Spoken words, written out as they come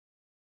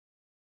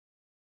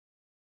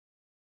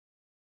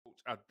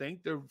I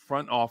think the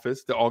front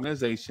office, the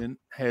organization,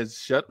 has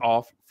shut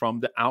off from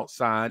the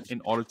outside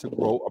in order to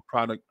grow a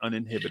product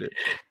uninhibited,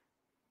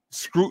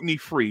 scrutiny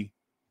free,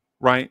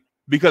 right?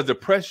 Because the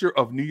pressure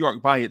of New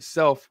York by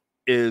itself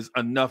is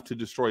enough to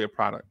destroy a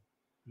product.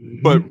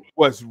 But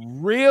what's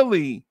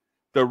really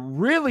the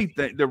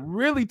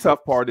really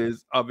tough part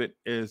is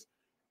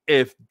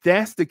if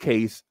that's the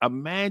case,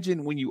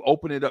 imagine when you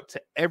open it up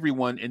to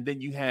everyone, and then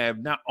you have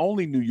not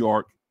only New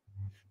York,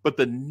 but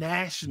the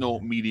national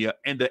media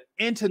and the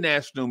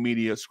international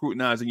media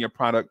scrutinizing your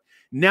product.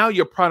 Now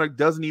your product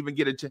doesn't even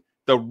get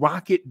the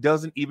rocket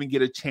doesn't even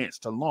get a chance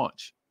to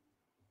launch,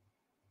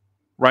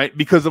 right?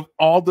 Because of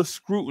all the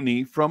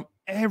scrutiny from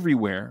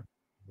everywhere.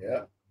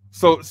 Yeah.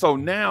 So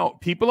now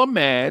people are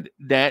mad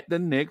that the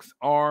Knicks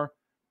are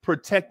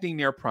protecting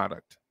their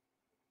product.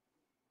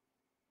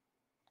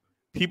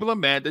 People are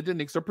mad that the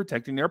Knicks are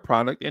protecting their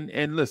product.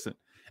 And listen,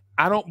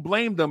 I don't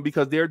blame them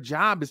because their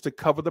job is to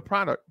cover the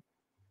product,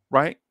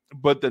 right?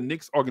 But the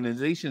Knicks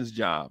organization's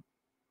job,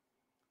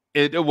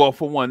 well,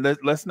 for one,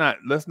 let's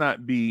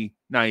not be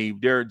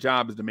naive. Their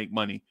job is to make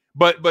money.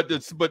 But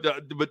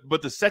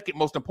the second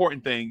most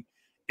important thing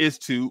is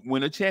to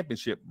win a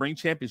championship, bring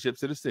championships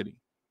to the city.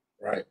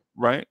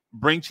 Right.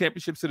 Bring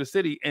championships to the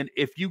city. And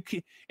if you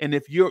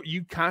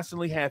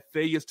constantly have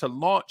failures to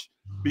launch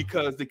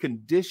because the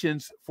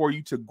conditions for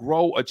you to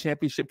grow a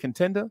championship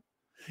contender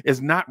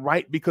is not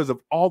right because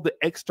of all the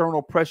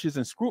external pressures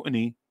and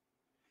scrutiny,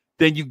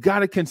 then you got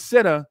to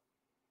consider,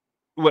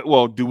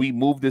 well, do we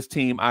move this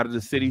team out of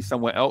the city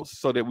somewhere else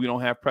so that we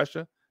don't have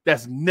pressure?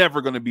 That's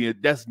never going to be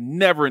that's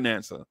never an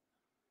answer,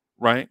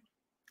 right?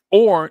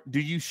 Or do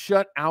you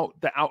shut out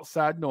the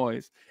outside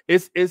noise?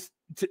 It's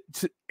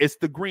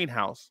the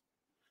greenhouse.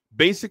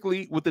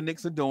 Basically, what the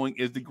Knicks are doing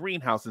is the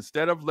greenhouse.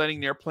 Instead of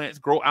letting their plants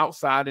grow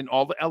outside in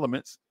all the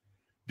elements,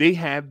 they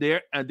have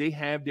their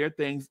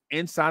things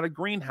inside a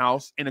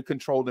greenhouse in a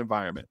controlled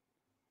environment.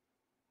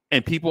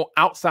 And people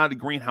outside the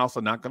greenhouse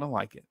are not going to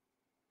like it.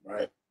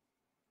 Right.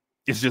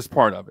 It's just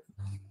part of it.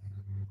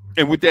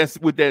 And with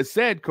that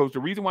said, Coach,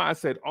 the reason why I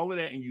said all of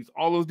that and use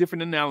all those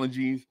different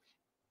analogies,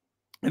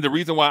 and the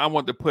reason why I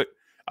want to put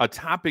a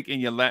topic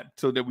in your lap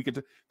so that we can,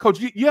 Coach,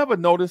 you ever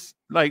notice,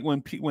 like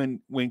when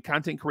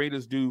content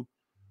creators do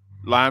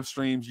live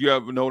streams, you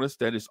ever notice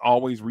that it's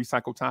always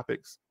recycled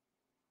topics?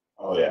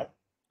 Oh yeah.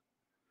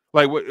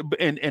 Like what?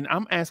 And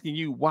I'm asking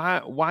you, why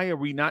are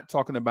we not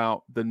talking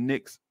about the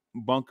Knicks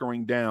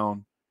bunkering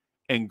down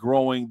and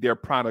growing their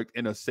product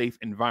in a safe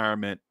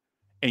environment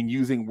and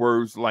using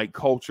words like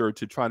culture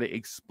to try to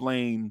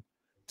explain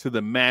to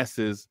the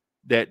masses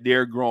that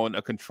they're growing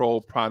a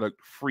controlled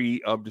product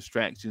free of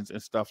distractions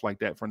and stuff like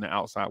that from the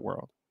outside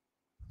world?